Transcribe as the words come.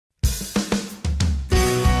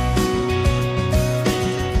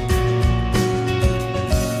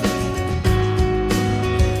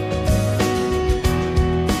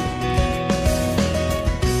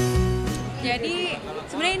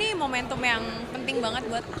penting banget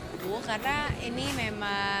buat aku karena ini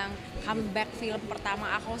memang comeback film pertama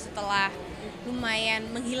aku setelah lumayan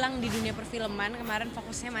menghilang di dunia perfilman. Kemarin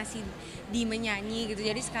fokusnya masih di menyanyi gitu,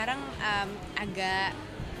 jadi sekarang agak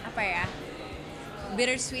apa ya,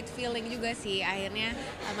 bittersweet feeling juga sih akhirnya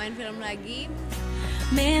main film lagi.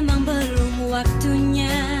 Memang belum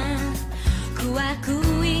waktunya, ku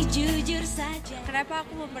akui jujur saja. Kenapa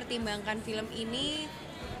aku mempertimbangkan film ini?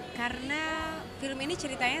 Karena film ini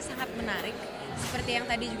ceritanya sangat menarik. Seperti yang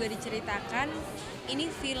tadi juga diceritakan,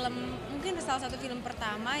 ini film mungkin salah satu film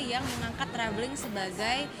pertama yang mengangkat traveling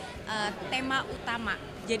sebagai tema utama.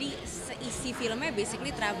 Jadi seisi filmnya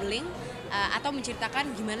basically traveling atau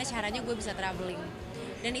menceritakan gimana caranya gue bisa traveling.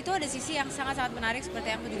 Dan itu ada sisi yang sangat-sangat menarik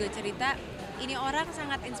seperti yang aku juga cerita. Ini orang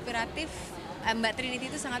sangat inspiratif, Mbak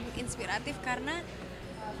Trinity itu sangat inspiratif karena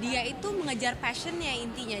dia itu mengejar passionnya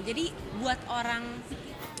intinya. Jadi buat orang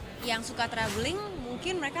yang suka traveling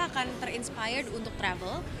mungkin mereka akan terinspired untuk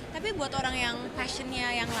travel, tapi buat orang yang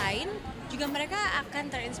passionnya yang lain juga mereka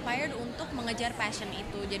akan terinspired untuk mengejar passion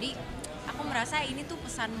itu. Jadi aku merasa ini tuh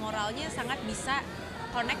pesan moralnya sangat bisa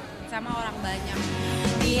connect sama orang banyak.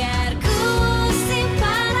 Biar ku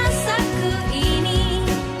simpan rasaku ini.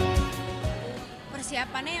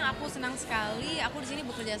 Persiapannya yang aku senang sekali, aku di sini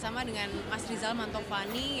bekerja sama dengan Mas Rizal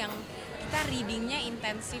Mantovani yang kita readingnya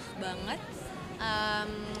intensif banget.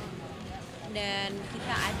 Dan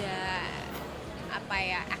kita ada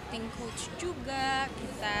acting coach juga,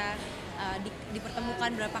 kita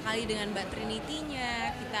dipertemukan berapa kali dengan Mbak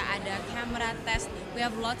Trinity-nya, kita ada camera test, we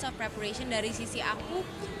have lots of preparation. Dari sisi aku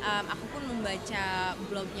pun membaca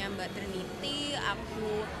blognya Mbak Trinity,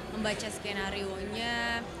 aku membaca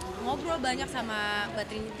skenario-nya, ngobrol banyak sama Mbak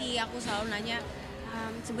Trinity. Aku selalu nanya,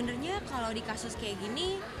 sebenarnya kalau di kasus kayak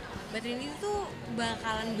gini Mbak Trinity tuh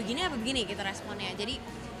bakalan begini apa begini gitu responnya.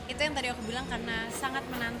 Jadi itu yang tadi aku bilang, karena sangat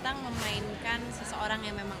menantang memainkan seseorang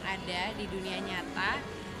yang memang ada di dunia nyata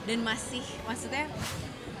dan masih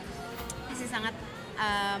sangat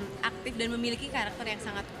aktif dan memiliki karakter yang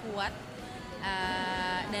sangat kuat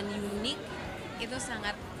dan unik.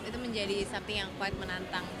 Itu menjadi something yang quite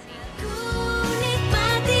menantang sih.